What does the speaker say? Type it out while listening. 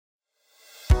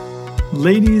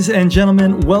Ladies and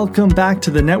gentlemen, welcome back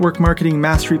to the Network Marketing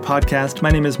Mastery Podcast. My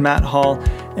name is Matt Hall,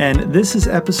 and this is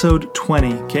episode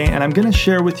 20, okay? And I'm going to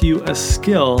share with you a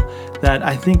skill that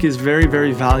I think is very,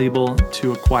 very valuable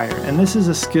to acquire. And this is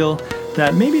a skill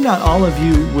that maybe not all of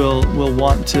you will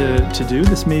want to do.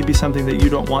 This may be something that you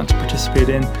don't want to participate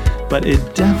in, but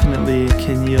it definitely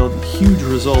can yield huge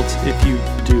results if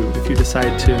you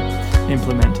decide to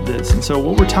implement this. And so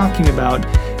what we're talking about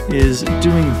is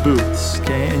doing booths,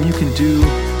 okay? And you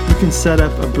can set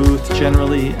up a booth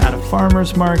generally at a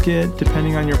farmer's market,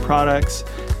 depending on your products.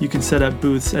 You can set up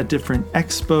booths at different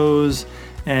expos,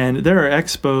 and there are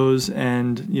expos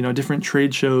and different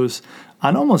trade shows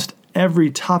on almost every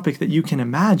topic that you can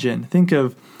imagine. Think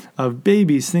of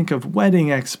babies, think of wedding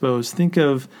expos, think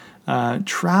of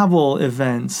travel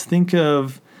events, think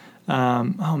of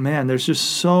there's just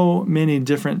so many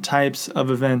different types of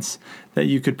events that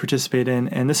you could participate in.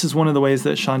 And this is one of the ways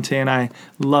that Shantae and I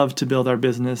love to build our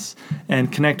business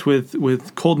and connect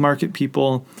with cold market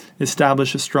people,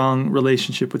 establish a strong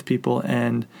relationship with people,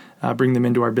 and bring them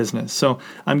into our business. So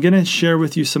I'm going to share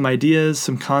with you some ideas,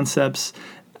 some concepts,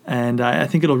 and I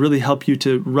think it'll really help you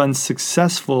to run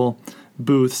successful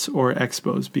booths or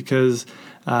expos, because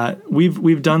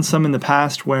we've done some in the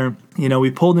past where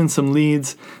we pulled in some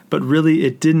leads, but really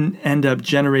it didn't end up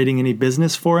generating any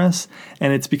business for us,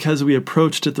 and it's because we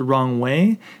approached it the wrong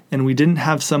way and we didn't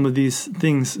have some of these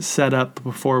things set up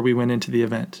before we went into the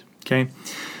event. Okay,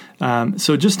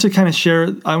 so just to kind of share,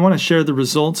 I want to share the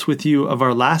results with you of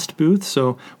our last booth.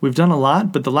 So we've done a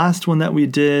lot, but the last one that we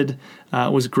did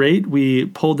was great. We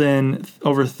pulled in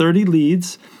over 30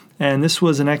 leads. And this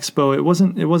was an expo. It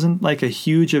wasn't like a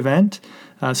huge event,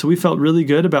 so we felt really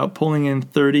good about pulling in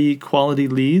 30 quality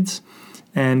leads.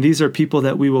 And these are people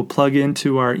that we will plug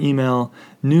into our email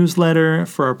newsletter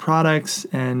for our products,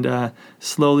 and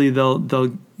slowly they'll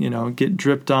get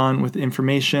dripped on with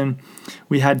information.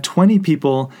 We had 20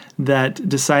 people that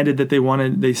decided that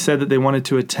they said that they wanted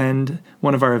to attend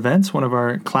one of our events, one of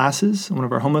our classes, one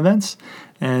of our home events.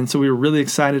 And so we were really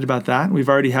excited about that. We've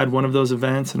already had one of those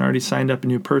events and already signed up a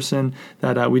new person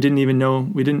that we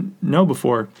didn't know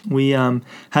before. We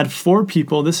had 4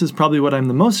 people. This is probably what I'm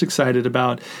the most excited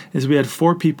about, is we had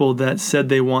 4 people that said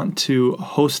they want to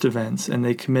host events, and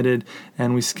they committed,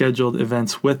 and we scheduled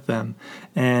events with them.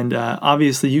 And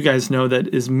obviously you guys know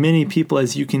that as many people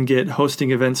as you can get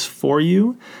hosting events for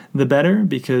you, the better,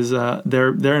 because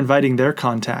they're inviting their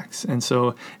contacts. And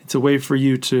so it's a way for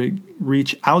you to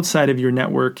reach outside of your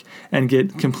network and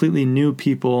get completely new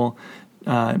people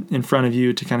in front of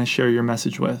you to kind of share your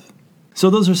message with. So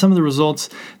those are some of the results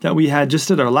that we had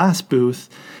just at our last booth.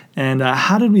 And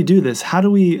how did we do this? How do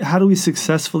we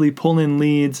successfully pull in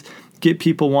leads, get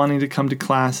people wanting to come to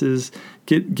classes,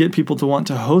 get people to want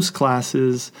to host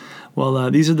classes?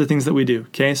 Well, these are the things that we do.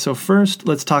 Okay, so first,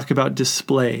 let's talk about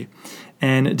display.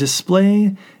 And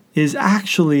display is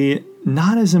actually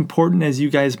not as important as you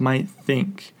guys might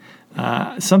think.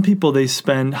 Some people, they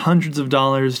spend hundreds of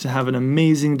dollars to have an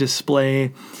amazing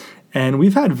display. And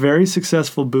we've had very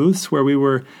successful booths where we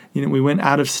went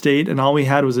out of state and all we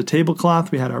had was a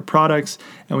tablecloth, we had our products,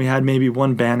 and we had maybe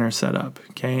one banner set up,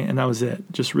 okay? And that was it.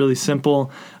 Just really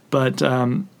simple, but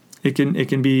you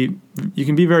can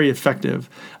be very effective.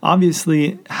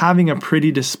 Obviously, having a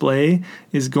pretty display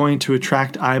is going to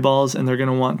attract eyeballs, and they're going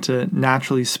to want to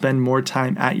naturally spend more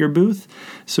time at your booth.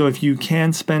 So if you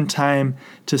can spend time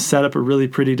to set up a really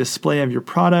pretty display of your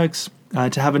products,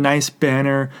 to have a nice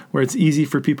banner where it's easy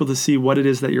for people to see what it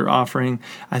is that you're offering,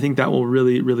 I think that will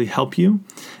really, really help you.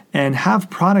 And have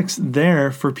products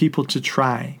there for people to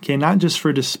try, okay? Not just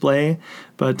for display,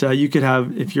 but you could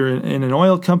have, if you're in an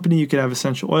oil company, you could have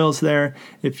essential oils there.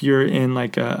 If you're in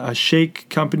like a shake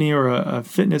company or a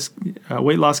fitness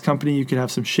weight loss company, you could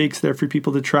have some shakes there for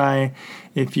people to try.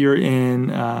 If you're in,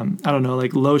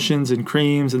 like lotions and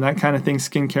creams and that kind of thing,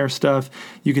 skincare stuff,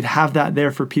 you could have that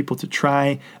there for people to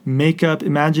try. Makeup,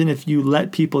 imagine if you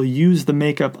let people use the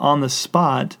makeup on the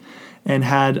spot and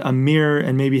had a mirror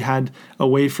and maybe had a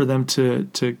way for them to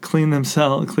clean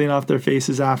themselves, clean off their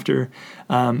faces after.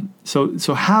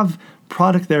 So have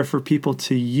product there for people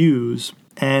to use.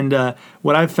 And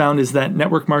what I've found is that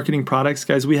network marketing products,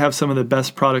 guys, we have some of the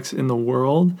best products in the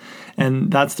world.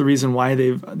 And that's the reason why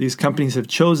these companies have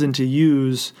chosen to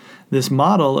use this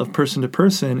model of person to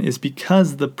person, is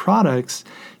because the products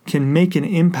can make an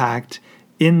impact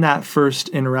in that first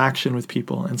interaction with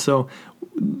people. And so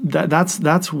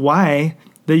that's why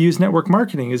they use network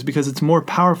marketing, is because it's more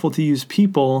powerful to use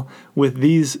people with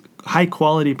these high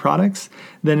quality products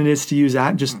than it is to use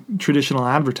just traditional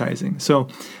advertising. So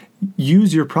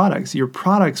use your products. Your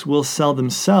products will sell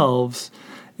themselves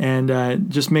and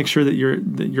just make sure that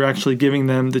you're actually giving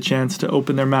them the chance to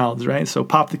open their mouths, right? So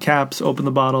pop the caps, open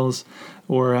the bottles,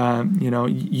 or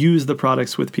use the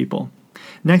products with people.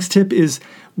 Next tip is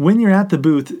when you're at the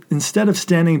booth, instead of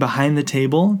standing behind the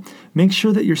table, make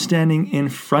sure that you're standing in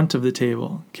front of the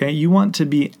table. Okay, you want to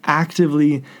be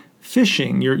actively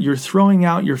fishing. You're throwing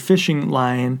out your fishing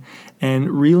line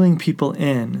and reeling people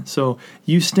in. So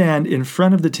you stand in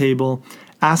front of the table,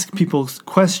 ask people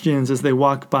questions as they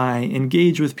walk by,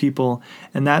 engage with people,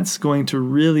 and that's going to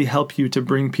really help you to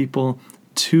bring people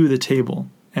to the table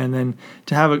and then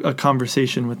to have a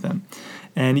conversation with them.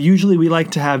 And usually we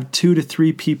like to have 2 to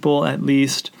 3 people at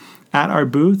least at our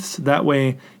booths. That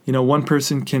way, one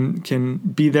person can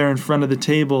be there in front of the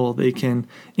table. They can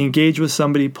engage with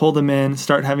somebody, pull them in,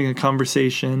 start having a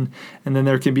conversation, and then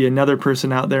there can be another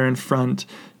person out there in front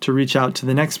to reach out to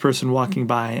the next person walking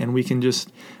by, and we can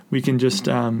just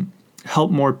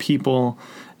help more people.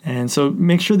 And so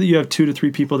make sure that you have 2 to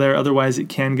 3 people there. Otherwise, it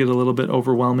can get a little bit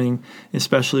overwhelming,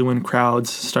 especially when crowds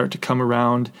start to come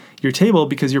around your table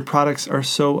because your products are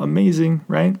so amazing,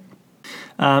 right?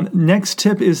 Next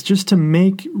tip is just to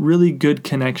make really good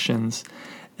connections.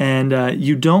 And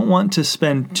you don't want to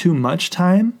spend too much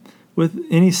time with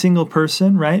any single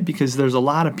person, right? Because there's a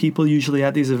lot of people usually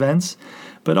at these events.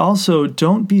 But also,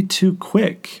 don't be too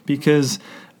quick because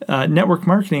network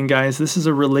marketing, guys, this is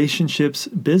a relationships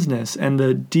business, and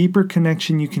the deeper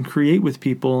connection you can create with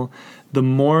people, the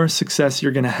more success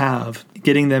you're going to have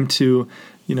getting them to,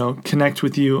 connect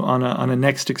with you on a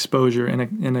next exposure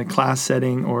in a class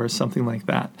setting or something like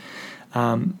that.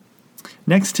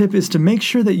 Next tip is to make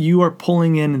sure that you are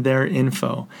pulling in their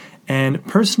info. And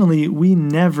personally, we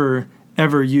never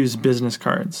ever use business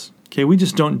cards. Okay, we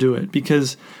just don't do it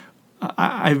because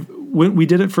we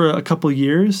did it for a couple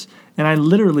years, and I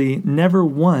literally never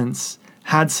once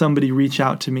had somebody reach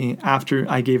out to me after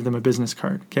I gave them a business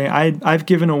card. Okay, I've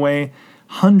given away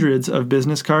hundreds of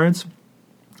business cards,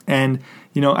 and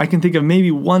I can think of maybe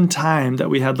one time that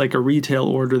we had like a retail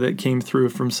order that came through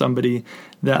from somebody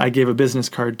that I gave a business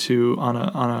card to on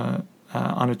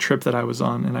a trip that I was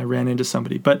on, and I ran into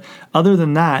somebody. But other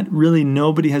than that, really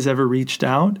nobody has ever reached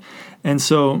out, and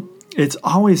so it's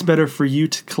always better for you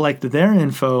to collect their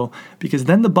info because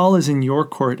then the ball is in your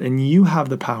court and you have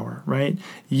the power, right?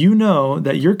 You know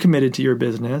that you're committed to your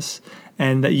business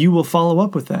and that you will follow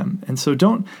up with them. And so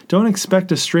don't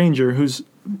expect a stranger who's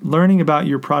learning about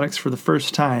your products for the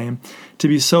first time to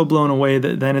be so blown away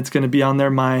that then it's going to be on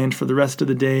their mind for the rest of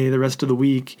the day, the rest of the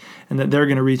week, and that they're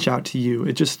going to reach out to you.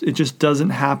 It just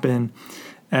doesn't happen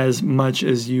as much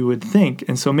as you would think.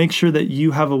 And so make sure that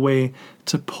you have a way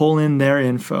to pull in their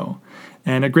info.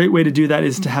 And a great way to do that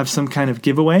is to have some kind of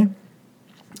giveaway.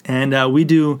 And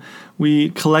we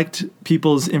collect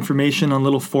people's information on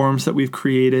little forms that we've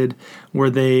created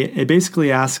where it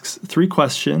basically asks 3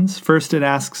 questions. First, it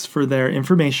asks for their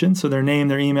information, so their name,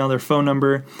 their email, their phone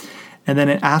number. And then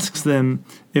it asks them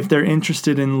if they're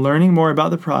interested in learning more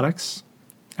about the products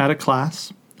at a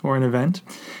class or an event,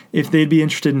 if they'd be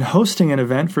interested in hosting an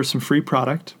event for some free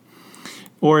product,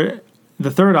 or the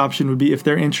third option would be if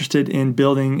they're interested in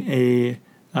building a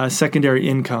secondary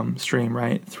income stream,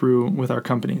 right, with our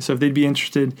company. So if they'd be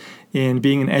interested in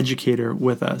being an educator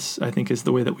with us, I think is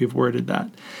the way that we've worded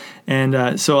that.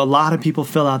 And so a lot of people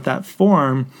fill out that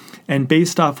form, and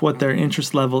based off what their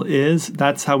interest level is,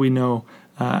 that's how we know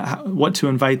what to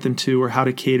invite them to or how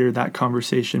to cater that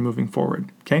conversation moving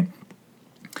forward, okay?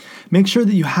 Make sure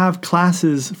that you have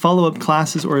classes, follow-up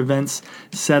classes or events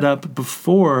set up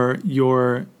before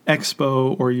your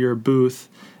expo or your booth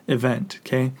event,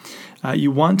 okay?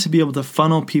 You want to be able to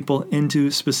funnel people into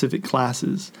specific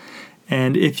classes.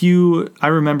 And I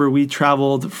remember we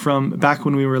traveled back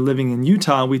when we were living in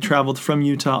Utah, we traveled from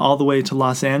Utah all the way to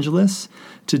Los Angeles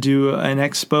to do an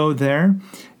expo there.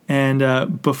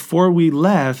 And before we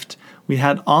left, we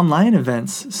had online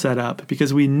events set up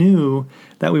because we knew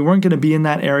that we weren't going to be in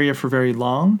that area for very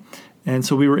long. And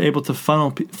so we were able to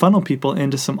funnel people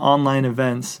into some online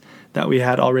events that we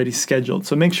had already scheduled.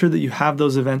 So make sure that you have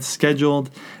those events scheduled,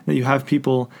 that you have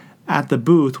people at the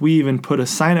booth. We even put a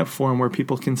sign-up form where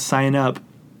people can sign up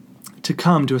to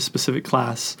come to a specific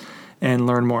class and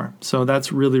learn more. So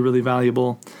that's really, really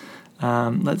valuable.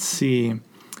 Let's see.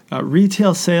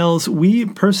 Retail sales, we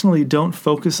personally don't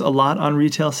focus a lot on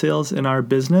retail sales in our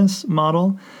business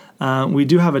model. We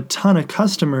do have a ton of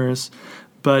customers,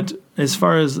 but as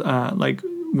far as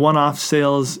one-off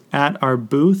sales at our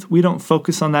booth, we don't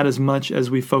focus on that as much as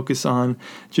we focus on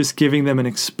just giving them an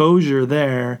exposure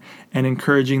there and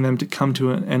encouraging them to come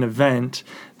to an event.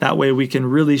 That way we can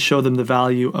really show them the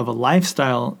value of a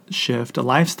lifestyle shift, a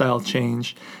lifestyle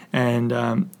change, and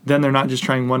then they're not just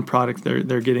trying one product,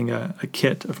 they're getting a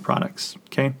kit of products,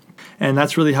 okay? And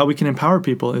that's really how we can empower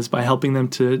people, is by helping them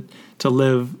to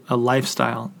live a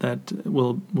lifestyle that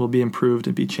will be improved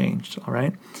and be changed, all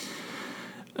right?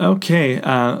 Okay,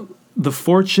 the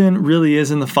fortune really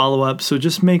is in the follow-up, so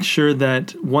just make sure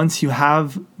that once you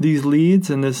have these leads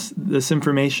and this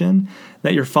information,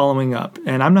 that you're following up.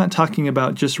 And I'm not talking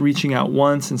about just reaching out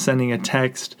once and sending a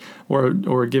text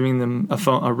or giving them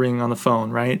a ring on the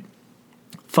phone, right?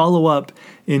 Follow up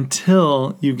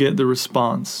until you get the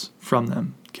response from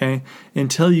them, okay?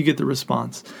 Until you get the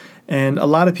response. And a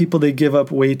lot of people, they give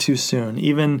up way too soon.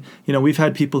 Even, we've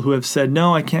had people who have said,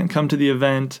 no, I can't come to the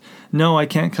event. No, I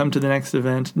can't come to the next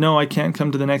event. No, I can't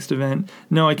come to the next event.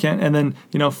 No, I can't. And then,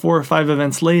 4 or 5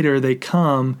 events later, they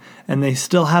come and they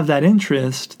still have that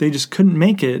interest. They just couldn't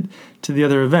make it to the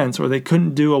other events, or they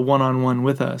couldn't do a one-on-one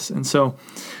with us. And so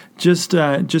just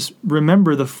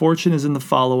remember, the fortune is in the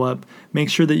follow-up. Make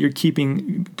sure that you're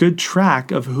keeping good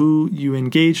track of who you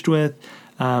engaged with.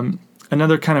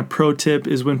 Another kind of pro tip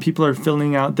is when people are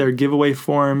filling out their giveaway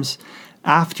forms,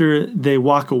 after they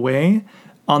walk away,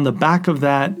 on the back of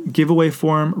that giveaway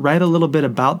form, write a little bit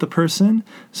about the person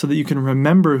so that you can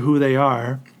remember who they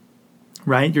are,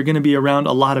 right? You're going to be around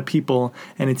a lot of people,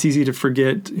 and it's easy to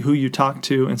forget who you talk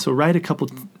to. And so write a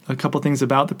couple things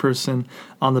about the person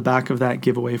on the back of that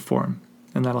giveaway form,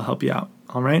 and that'll help you out,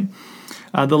 all right?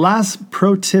 The last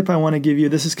pro tip I want to give you,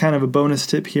 this is kind of a bonus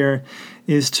tip here,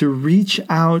 is to reach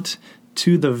out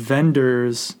to the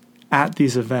vendors at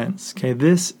these events. Okay,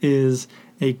 this is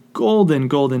a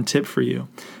golden tip for you,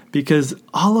 because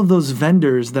all of those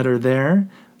vendors that are there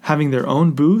having their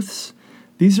own booths,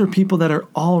 these are people that are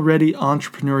already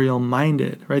entrepreneurial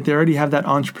minded, right? They already have that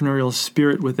entrepreneurial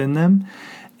spirit within them.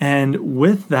 And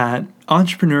with that,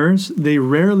 entrepreneurs, they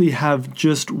rarely have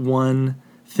just one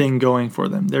thing going for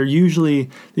them. They usually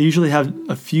have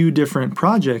a few different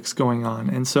projects going on,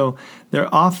 and so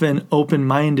they're often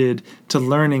open-minded to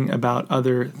learning about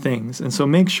other things. And so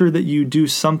make sure that you do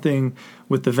something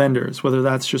with the vendors, whether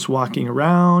that's just walking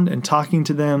around and talking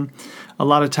to them. A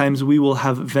lot of times we will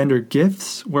have vendor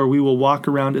gifts where we will walk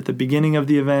around at the beginning of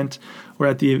the event or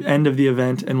at the end of the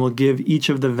event, and we'll give each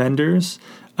of the vendors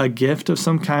a gift of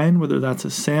some kind, whether that's a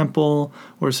sample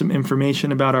or some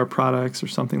information about our products or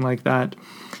something like that.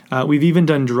 We've even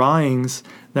done drawings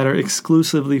that are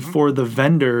exclusively for the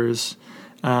vendors,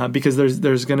 because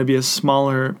there's going to be a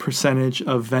smaller percentage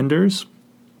of vendors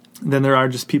than there are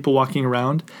just people walking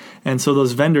around. And so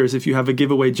those vendors, if you have a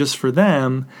giveaway just for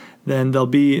them, then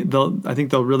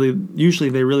usually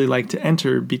they really like to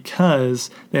enter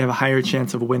because they have a higher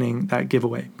chance of winning that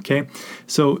giveaway. Okay.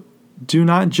 So do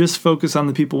not just focus on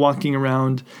the people walking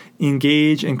around.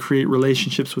 Engage and create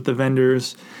relationships with the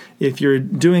vendors. If you're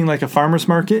doing like a farmer's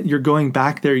market, you're going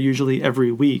back there usually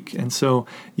every week. And so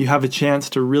you have a chance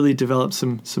to really develop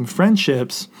some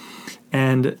friendships.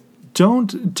 And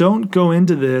don't go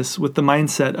into this with the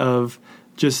mindset of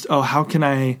just, how can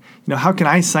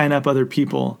I sign up other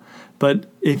people? But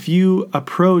if you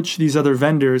approach these other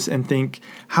vendors and think,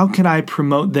 how can I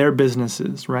promote their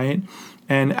businesses, right?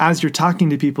 And as you're talking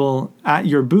to people at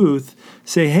your booth,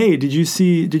 say, hey, did you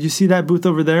see that booth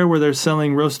over there where they're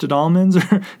selling roasted almonds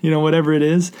or whatever it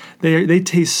is? They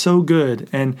taste so good.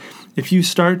 And if you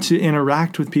start to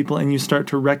interact with people and you start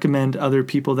to recommend other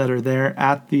people that are there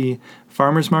at the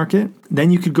farmer's market,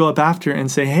 then you could go up after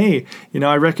and say, hey,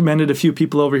 I recommended a few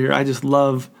people over here. I just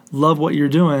love what you're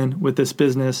doing with this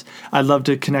business. I'd love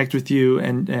to connect with you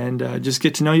and just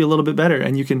get to know you a little bit better.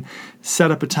 And you can set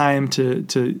up a time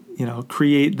to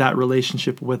create that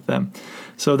relationship with them.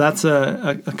 So that's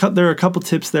there are a couple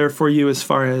tips there for you as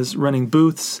far as running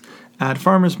booths at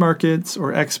farmers markets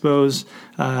or expos.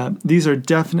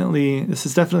 This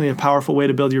is definitely a powerful way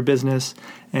to build your business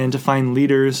and to find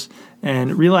leaders,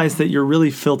 and realize that you're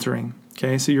really filtering.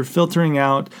 Okay, so you're filtering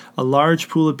out a large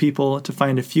pool of people to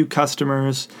find a few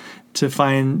customers, to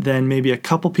find then maybe a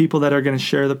couple people that are going to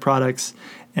share the products.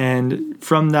 And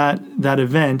from that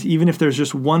event, even if there's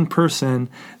just one person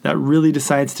that really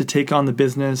decides to take on the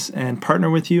business and partner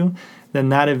with you, then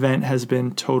that event has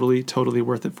been totally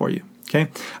worth it for you. Okay,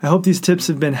 I hope these tips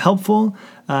have been helpful.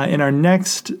 In our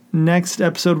next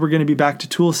episode, we're going to be back to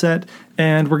Toolset,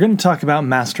 and we're going to talk about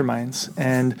masterminds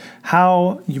and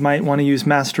how you might want to use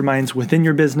masterminds within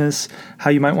your business, how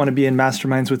you might want to be in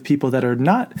masterminds with people that are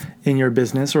not in your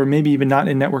business, or maybe even not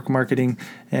in network marketing,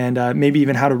 and maybe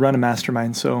even how to run a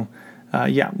mastermind. So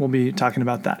we'll be talking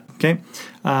about that. Okay.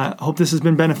 Hope this has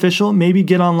been beneficial. Maybe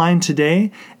get online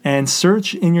today and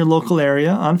search in your local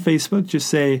area on Facebook. Just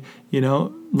say,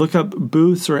 look up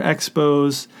booths or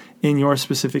expos in your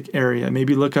specific area.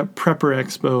 Maybe look up prepper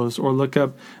expos or look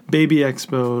up baby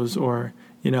expos or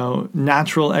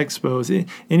natural expos,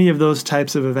 any of those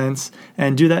types of events,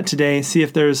 and do that today. See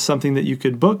if there's something that you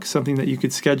could book, something that you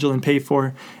could schedule and pay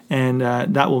for, and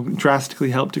that will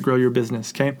drastically help to grow your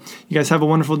business, okay? You guys have a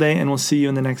wonderful day, and we'll see you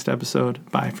in the next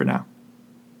episode. Bye for now.